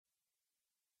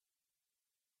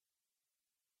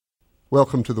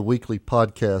Welcome to the weekly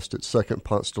podcast at Second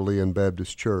Ponstalian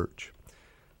Baptist Church.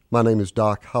 My name is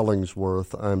Doc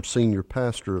Hollingsworth. I'm senior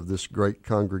pastor of this great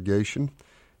congregation,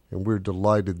 and we're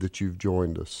delighted that you've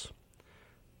joined us.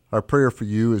 Our prayer for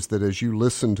you is that as you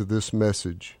listen to this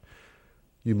message,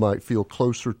 you might feel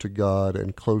closer to God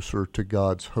and closer to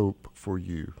God's hope for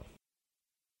you.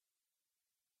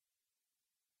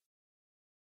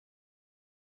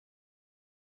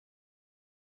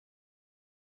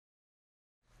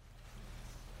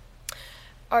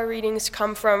 Our readings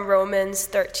come from Romans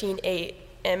 13:8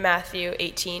 and Matthew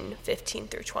 18:15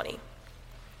 through 20.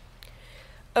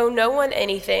 Owe no one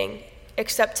anything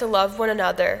except to love one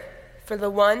another, for the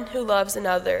one who loves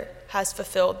another has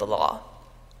fulfilled the law.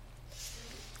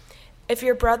 If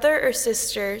your brother or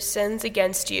sister sins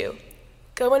against you,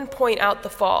 go and point out the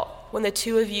fault when the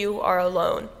two of you are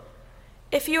alone.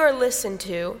 If you are listened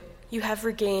to, you have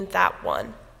regained that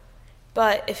one.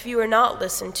 But if you are not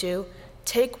listened to,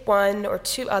 take one or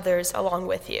two others along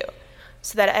with you,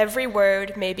 so that every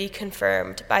word may be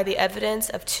confirmed by the evidence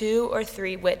of 2 or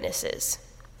 3 witnesses.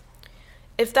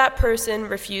 If that person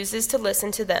refuses to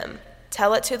listen to them,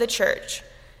 tell it to the church,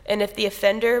 and if the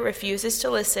offender refuses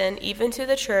to listen even to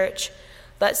the church,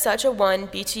 let such a one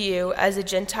be to you as a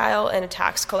Gentile and a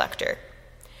tax collector.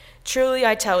 Truly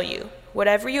I tell you,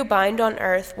 whatever you bind on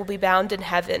earth will be bound in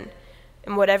heaven,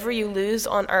 and whatever you loose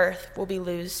on earth will be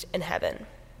loosed in heaven.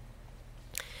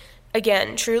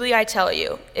 Again, truly I tell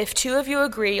you, if 2 of you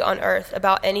agree on earth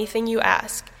about anything you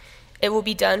ask, it will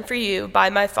be done for you by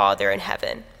my Father in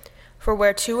heaven. For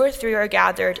where 2 or 3 are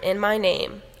gathered in my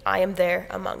name, I am there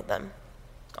among them.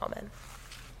 Amen.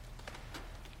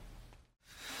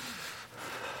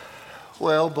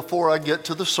 Well, before I get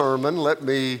to the sermon, let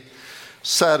me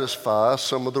satisfy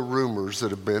some of the rumors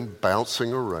that have been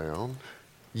bouncing around.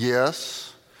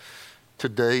 Yes,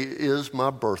 today is my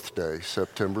birthday,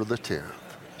 September the 10th.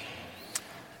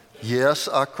 Yes,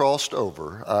 I crossed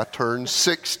over. I turned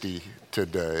 60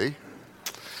 today.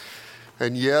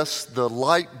 And yes, the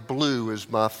light blue is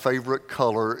my favorite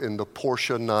color in the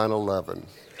Porsche 911,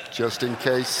 just in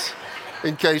case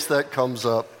that comes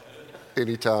up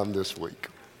anytime this week.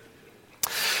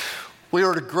 We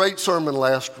heard a great sermon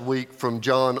last week from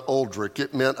John Oldrick.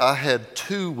 It meant I had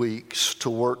 2 weeks to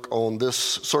work on this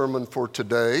sermon for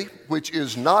today, which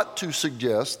is not to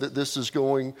suggest that this is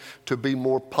going to be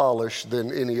more polished than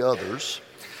any others.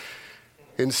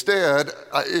 Instead,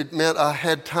 it meant I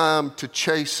had time to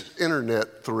chase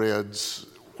internet threads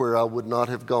where I would not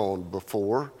have gone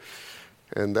before,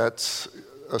 and that's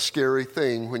a scary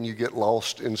thing when you get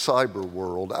lost in cyber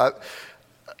world.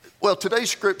 Today's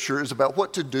scripture is about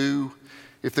what to do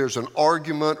if there's an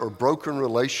argument or broken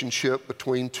relationship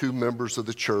between 2 members of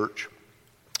the church.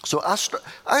 So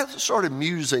I started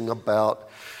musing about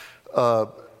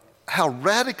how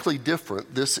radically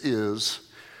different this is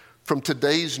from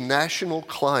today's national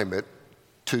climate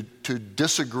to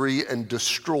disagree and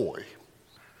destroy.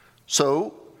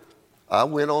 So I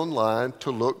went online to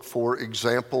look for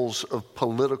examples of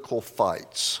political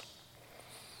fights.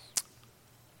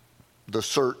 There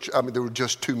were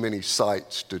just too many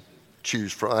sites to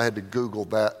choose from. I had to Google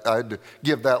that. I had to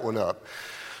give that one up.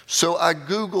 So I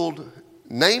Googled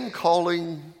name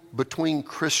calling between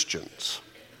Christians.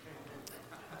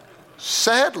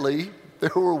 Sadly, there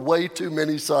were way too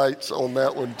many sites on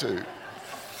that one too.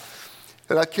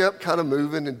 And I kept kind of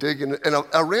moving and digging. And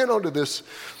I ran onto this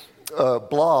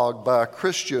blog by a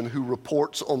Christian who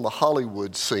reports on the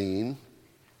Hollywood scene.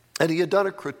 And he had done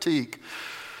a critique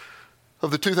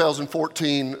of the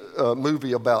 2014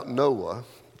 movie about Noah.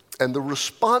 And the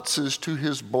responses to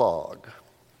his blog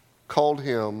called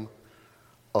him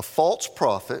a false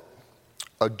prophet,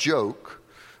 a joke,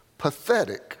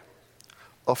 pathetic,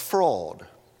 a fraud,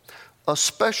 a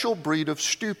special breed of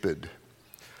stupid,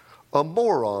 a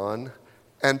moron,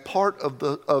 and part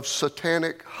of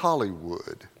satanic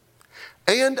Hollywood.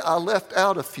 And I left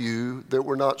out a few that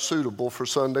were not suitable for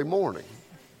Sunday morning.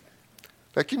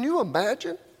 Now, can you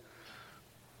imagine?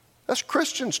 That's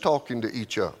Christians talking to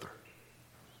each other.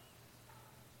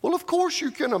 Well, of course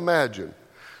you can imagine,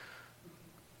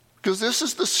 because this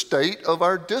is the state of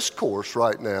our discourse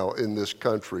right now in this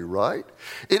country, right?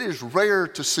 It is rare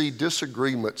to see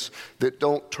disagreements that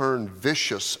don't turn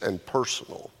vicious and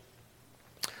personal.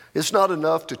 It's not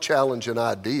enough to challenge an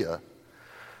idea.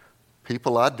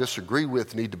 People I disagree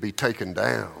with need to be taken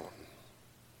down.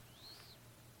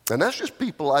 And that's just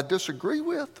people I disagree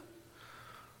with.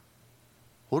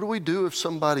 What do we do if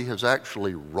somebody has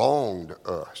actually wronged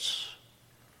us?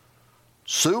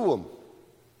 Sue them,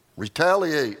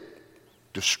 retaliate,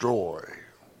 destroy.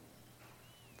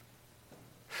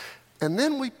 And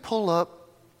then we pull up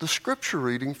the scripture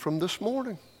reading from this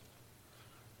morning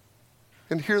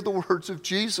and hear the words of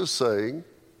Jesus saying,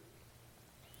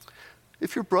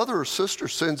 if your brother or sister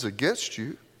sins against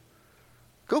you,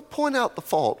 go point out the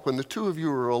fault when the two of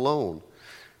you are alone.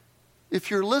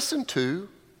 If you're listened to,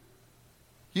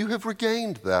 you have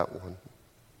regained that one.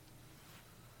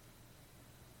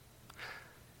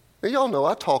 Now, y'all know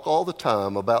I talk all the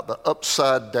time about the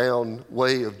upside down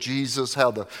way of Jesus, how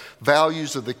the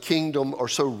values of the kingdom are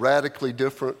so radically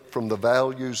different from the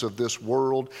values of this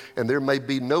world, and there may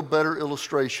be no better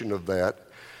illustration of that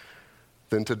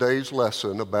than today's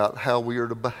lesson about how we are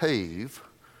to behave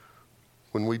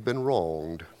when we've been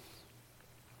wronged.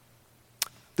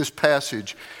 This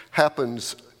passage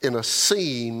happens in a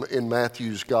scene in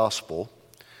Matthew's gospel.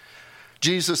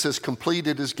 Jesus has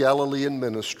completed his Galilean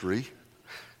ministry.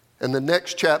 And the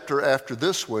next chapter after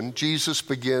this one, Jesus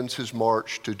begins his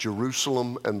march to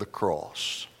Jerusalem and the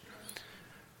cross.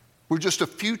 We're just a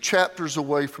few chapters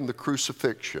away from the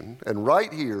crucifixion, and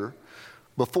right here,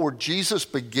 before Jesus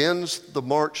begins the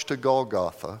march to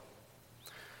Golgotha,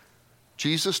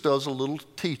 Jesus does a little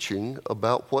teaching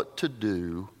about what to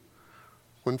do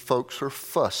when folks are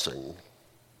fussing.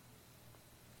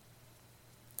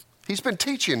 He's been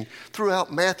teaching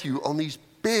throughout Matthew on these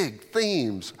big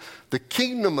themes, the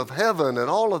kingdom of heaven and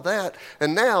all of that.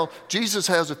 And now Jesus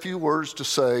has a few words to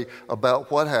say about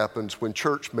what happens when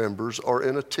church members are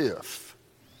in a tiff.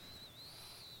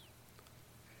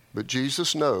 But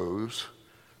Jesus knows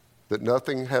that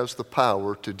nothing has the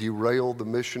power to derail the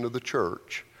mission of the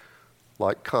church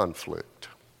like conflict.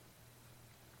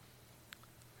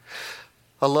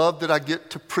 I love that I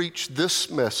get to preach this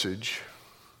message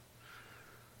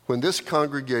when this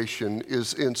congregation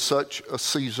is in such a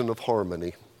season of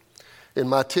harmony. In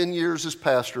my 10 years as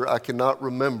pastor, I cannot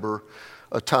remember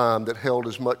a time that held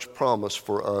as much promise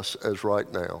for us as right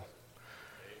now.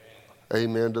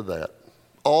 Amen to that.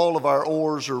 All of our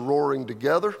oars are roaring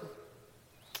together.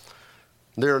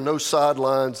 There are no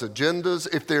sidelines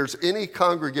agendas. If there's any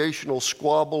congregational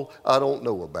squabble, I don't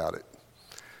know about it.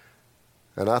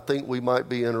 And I think we might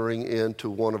be entering into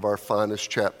one of our finest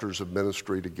chapters of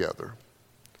ministry together.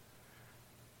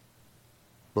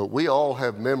 But we all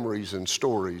have memories and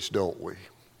stories, don't we?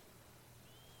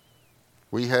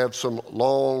 We have some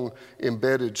long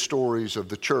embedded stories of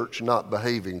the church not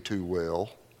behaving too well.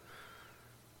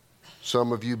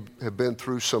 Some of you have been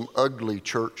through some ugly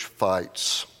church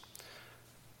fights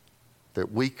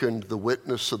that weakened the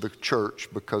witness of the church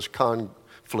because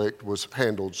conflict was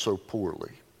handled so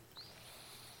poorly.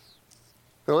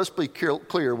 Now let's be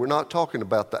clear, we're not talking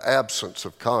about the absence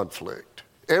of conflict.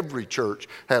 Every church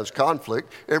has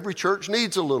conflict. Every church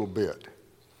needs a little bit.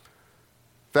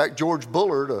 In fact, George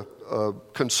Bullard, a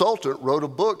consultant, wrote a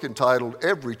book entitled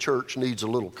Every Church Needs a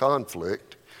Little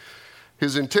Conflict.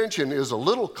 His intention is a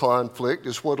little conflict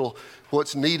is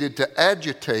what's needed to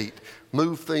agitate,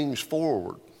 move things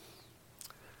forward.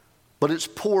 But it's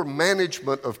poor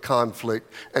management of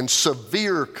conflict and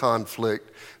severe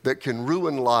conflict that can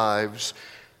ruin lives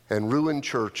and ruin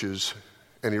churches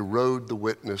and erode the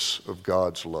witness of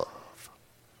God's love.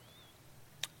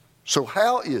 So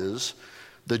how is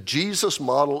the Jesus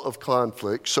model of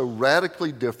conflict so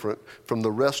radically different from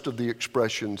the rest of the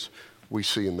expressions we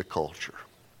see in the culture?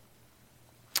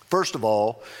 First of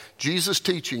all, Jesus'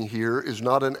 teaching here is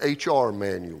not an HR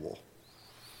manual.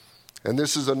 And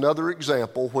this is another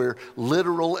example where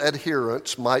literal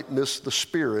adherents might miss the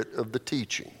spirit of the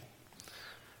teaching.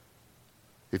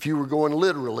 If you were going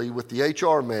literally with the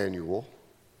HR manual,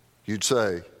 you'd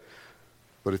say,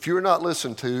 but if you're not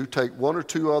listened to, take one or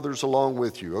two others along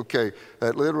with you. Okay,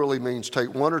 that literally means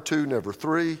take one or two, never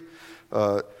three.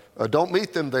 Don't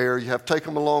meet them there. You have to take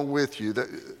them along with you.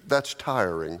 That's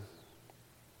tiring.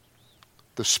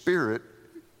 The spirit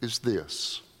is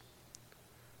this.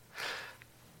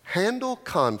 Handle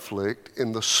conflict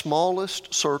in the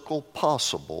smallest circle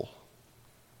possible,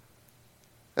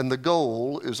 and the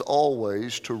goal is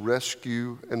always to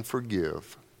rescue and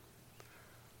forgive.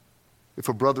 If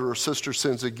a brother or sister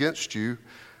sins against you,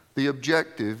 the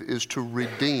objective is to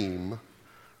redeem,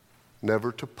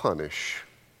 never to punish.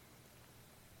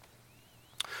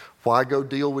 Why go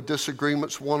deal with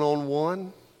disagreements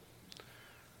one-on-one?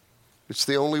 It's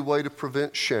the only way to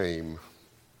prevent shame.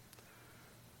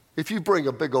 If you bring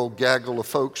a big old gaggle of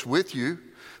folks with you,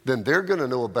 then they're going to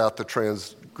know about the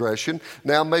transgression.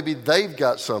 Now maybe they've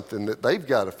got something that they've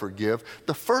got to forgive.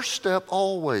 The first step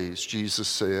always, Jesus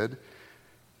said,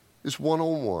 is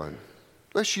one-on-one.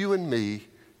 Let's you and me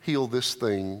heal this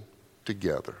thing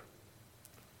together.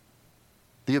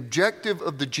 The objective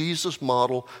of the Jesus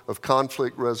model of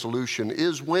conflict resolution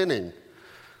is winning.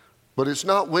 But it's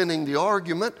not winning the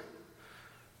argument.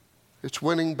 It's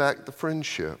winning back the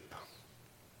friendship.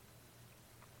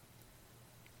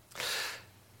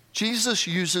 Jesus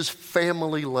uses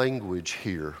family language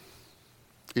here.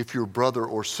 If your brother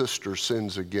or sister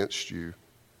sins against you.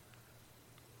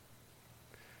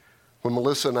 When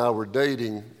Melissa and I were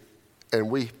dating and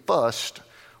we fussed,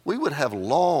 we would have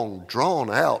long,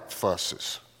 drawn-out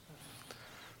fusses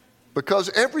because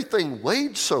everything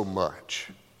weighed so much.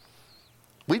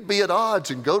 We'd be at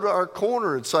odds and go to our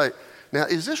corner and say, now,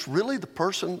 is this really the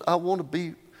person I want to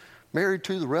be married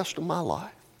to the rest of my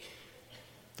life?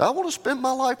 I want to spend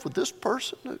my life with this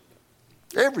person.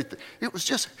 Everything. It was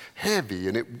just heavy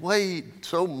and it weighed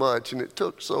so much and it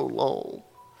took so long.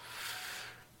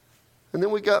 And then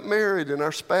we got married and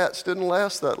our spats didn't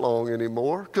last that long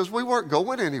anymore because we weren't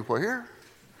going anywhere.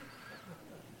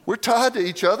 We're tied to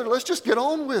each other. Let's just get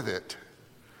on with it.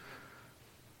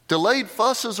 Delayed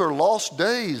fusses are lost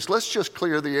days. Let's just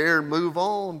clear the air and move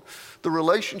on. The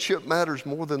relationship matters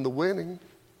more than the winning.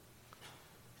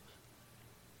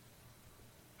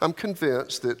 I'm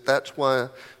convinced that that's why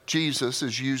Jesus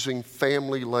is using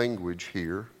family language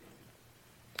here.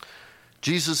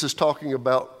 Jesus is talking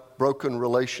about broken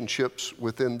relationships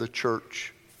within the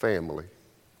church family.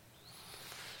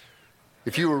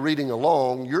 If you were reading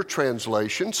along, your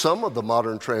translation, some of the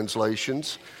modern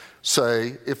translations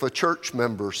say, if a church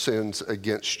member sins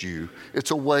against you.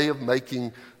 It's a way of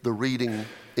making the reading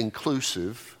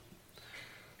inclusive.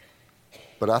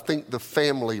 But I think the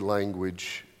family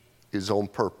language is on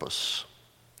purpose.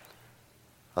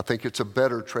 I think it's a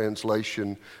better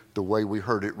translation the way we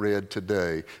heard it read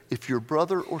today. If your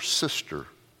brother or sister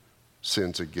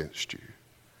sins against you.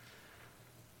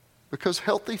 Because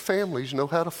healthy families know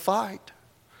how to fight.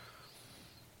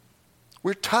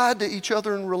 We're tied to each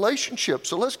other in relationships,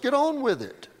 so let's get on with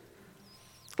it.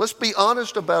 Let's be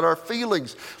honest about our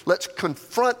feelings. Let's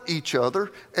confront each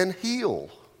other and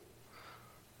heal.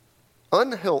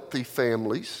 Unhealthy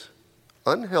families,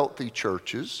 unhealthy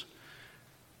churches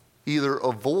either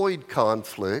avoid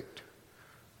conflict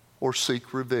or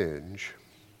seek revenge.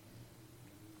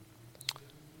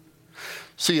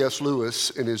 C.S. Lewis,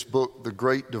 in his book, The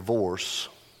Great Divorce,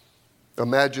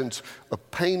 imagines a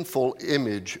painful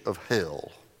image of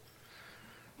hell.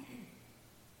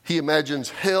 He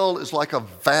imagines hell is like a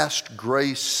vast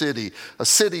gray city, a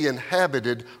city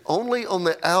inhabited only on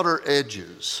the outer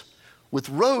edges, with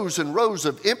rows and rows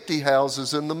of empty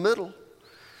houses in the middle.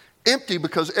 Empty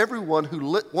because everyone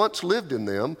who once lived in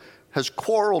them has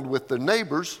quarreled with their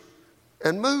neighbors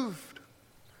and moved.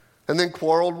 And then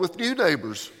quarreled with new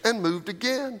neighbors and moved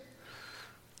again,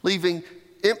 leaving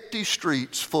empty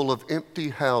streets full of empty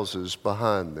houses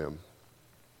behind them.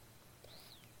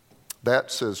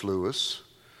 That, says Lewis,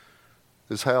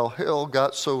 is how hell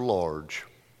got so large.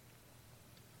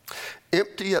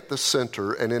 Empty at the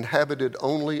center and inhabited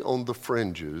only on the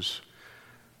fringes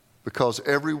because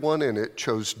everyone in it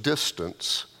chose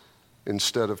distance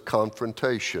instead of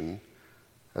confrontation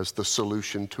as the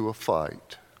solution to a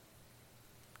fight.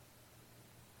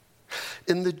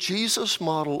 In the Jesus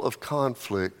model of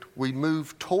conflict, we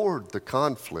move toward the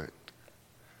conflict,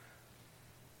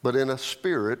 but in a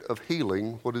spirit of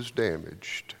healing what is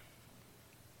damaged.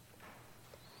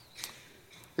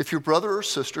 If your brother or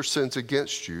sister sins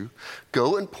against you,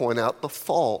 go and point out the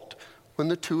fault when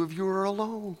the two of you are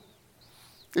alone.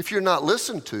 If you're not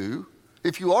listened to,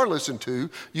 if you are listened to,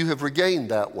 you have regained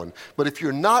that one. But if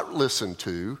you're not listened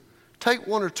to, take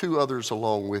one or two others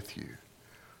along with you,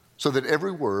 so that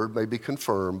every word may be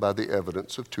confirmed by the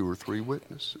evidence of 2 or 3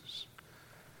 witnesses.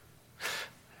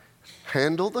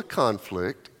 Handle the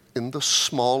conflict in the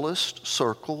smallest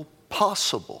circle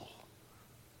possible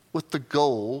with the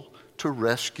goal to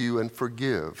rescue and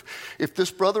forgive. If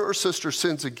this brother or sister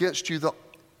sins against you,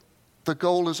 the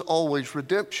goal is always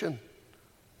redemption,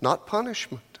 not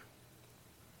punishment.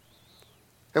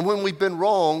 And when we've been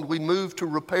wronged, we move to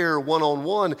repair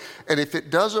one-on-one. And if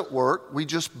it doesn't work, we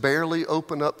just barely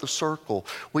open up the circle.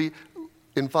 We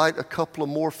invite a couple of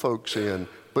more folks in,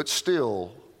 but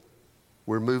still,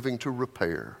 we're moving to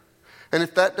repair. And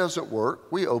if that doesn't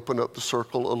work, we open up the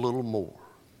circle a little more.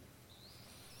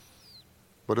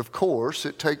 But of course,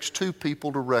 it takes 2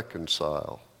 people to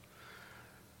reconcile.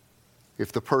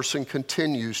 If the person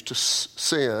continues to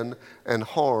sin and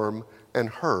harm and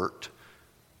hurt,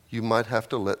 you might have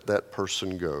to let that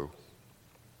person go.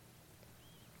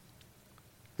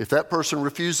 If that person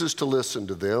refuses to listen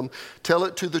to them, tell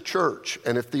it to the church.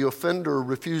 And if the offender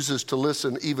refuses to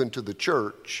listen even to the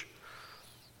church,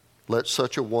 let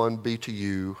such a one be to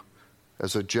you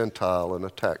as a Gentile and a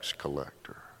tax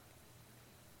collector.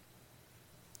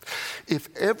 If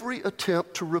every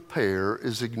attempt to repair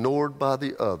is ignored by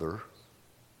the other,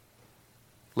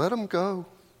 let them go.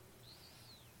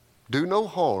 Do no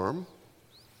harm,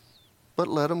 but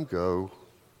let them go.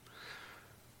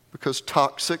 Because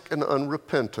toxic and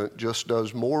unrepentant just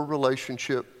does more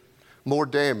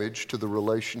damage to the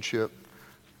relationship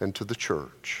and to the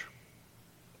church.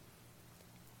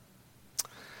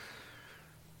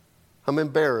 I'm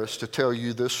embarrassed to tell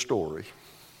you this story.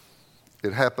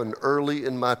 It happened early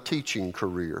in my teaching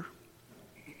career.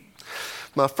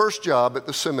 My first job at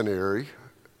the seminary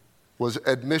was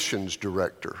admissions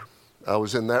director. I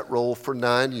was in that role for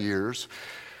 9 years.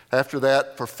 After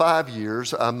that, for 5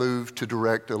 years, I moved to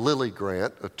direct a Lilly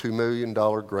grant, a $2 million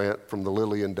grant from the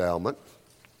Lilly Endowment.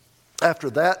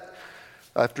 After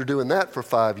doing that for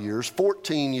 5 years,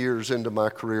 14 years into my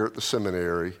career at the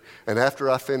seminary, and after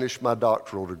I finished my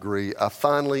doctoral degree, I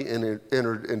finally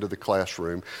entered into the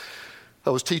classroom. I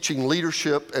was teaching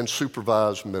leadership and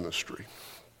supervised ministry.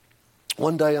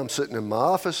 One day I'm sitting in my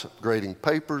office, grading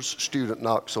papers, student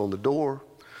knocks on the door,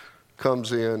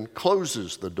 comes in,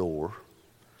 closes the door,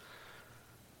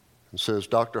 and says,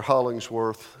 "Dr.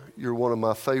 Hollingsworth, you're one of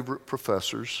my favorite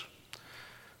professors,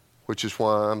 which is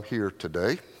why I'm here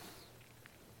today.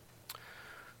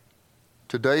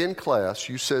 Today in class,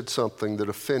 you said something that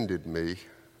offended me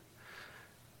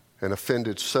and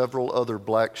offended several other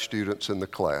black students in the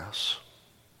class.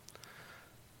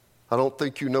 I don't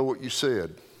think you know what you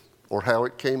said, or how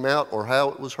it came out, or how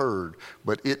it was heard,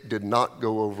 but it did not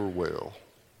go over well."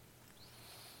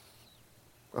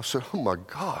 I said, "Oh my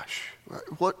gosh,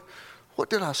 what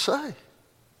did I say?"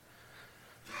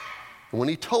 And when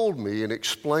he told me and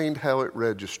explained how it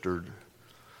registered,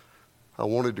 I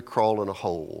wanted to crawl in a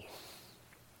hole.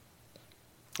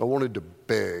 I wanted to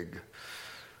beg.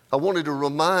 I wanted to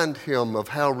remind him of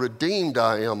how redeemed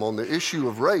I am on the issue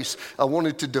of race. I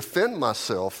wanted to defend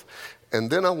myself, and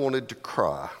then I wanted to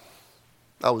cry.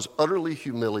 I was utterly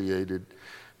humiliated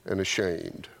and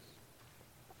ashamed.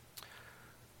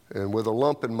 And with a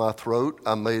lump in my throat,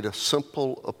 I made a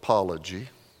simple apology.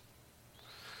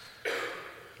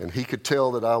 And he could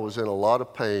tell that I was in a lot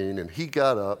of pain, and he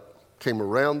got up, came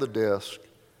around the desk,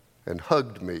 and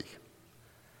hugged me.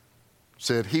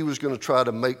 Said he was going to try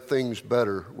to make things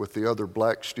better with the other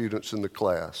black students in the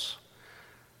class.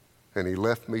 And he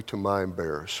left me to my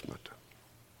embarrassment.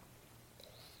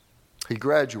 He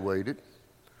graduated,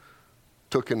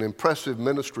 took an impressive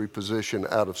ministry position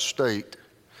out of state.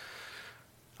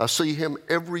 I see him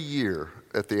every year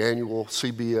at the annual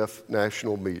CBF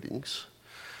national meetings.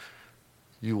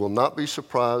 You will not be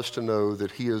surprised to know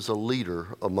that he is a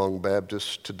leader among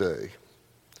Baptists today.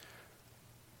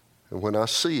 And when I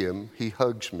see him, he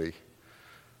hugs me,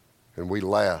 and we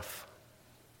laugh,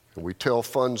 and we tell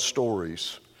fun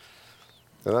stories.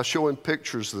 And I show him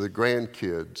pictures of the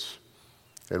grandkids,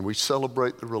 and we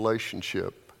celebrate the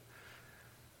relationship.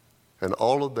 And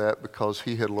all of that because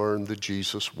he had learned the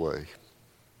Jesus way.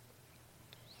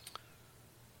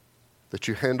 That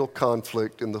you handle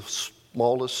conflict in the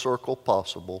smallest circle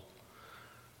possible,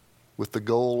 with the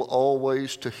goal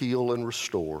always to heal and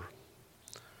restore.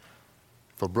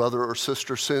 If a brother or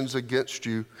sister sins against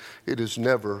you, it is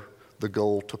never the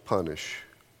goal to punish,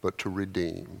 but to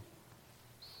redeem.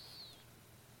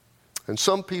 And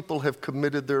some people have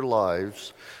committed their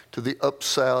lives to the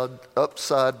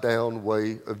upside down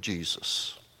way of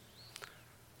Jesus.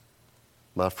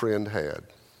 My friend had.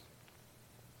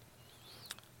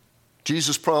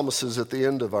 Jesus promises at the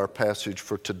end of our passage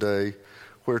for today,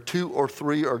 "Where 2 or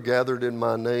 3 are gathered in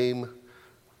my name,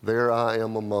 there I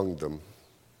am among them."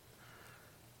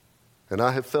 And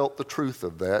I have felt the truth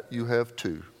of that. You have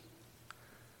too.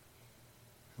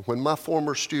 When my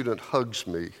former student hugs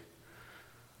me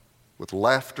with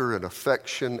laughter and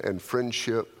affection and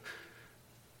friendship,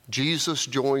 Jesus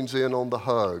joins in on the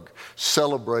hug,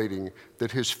 celebrating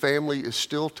that his family is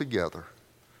still together.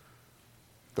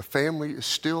 The family is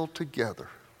still together.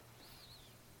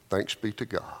 Thanks be to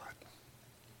God.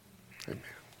 Amen.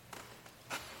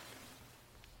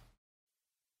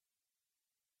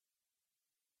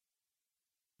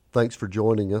 Thanks for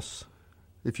joining us.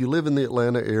 If you live in the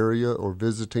Atlanta area or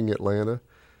visiting Atlanta,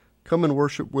 come and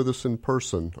worship with us in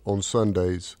person on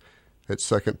Sundays at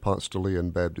 2nd Ponce de Leon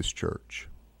Baptist Church.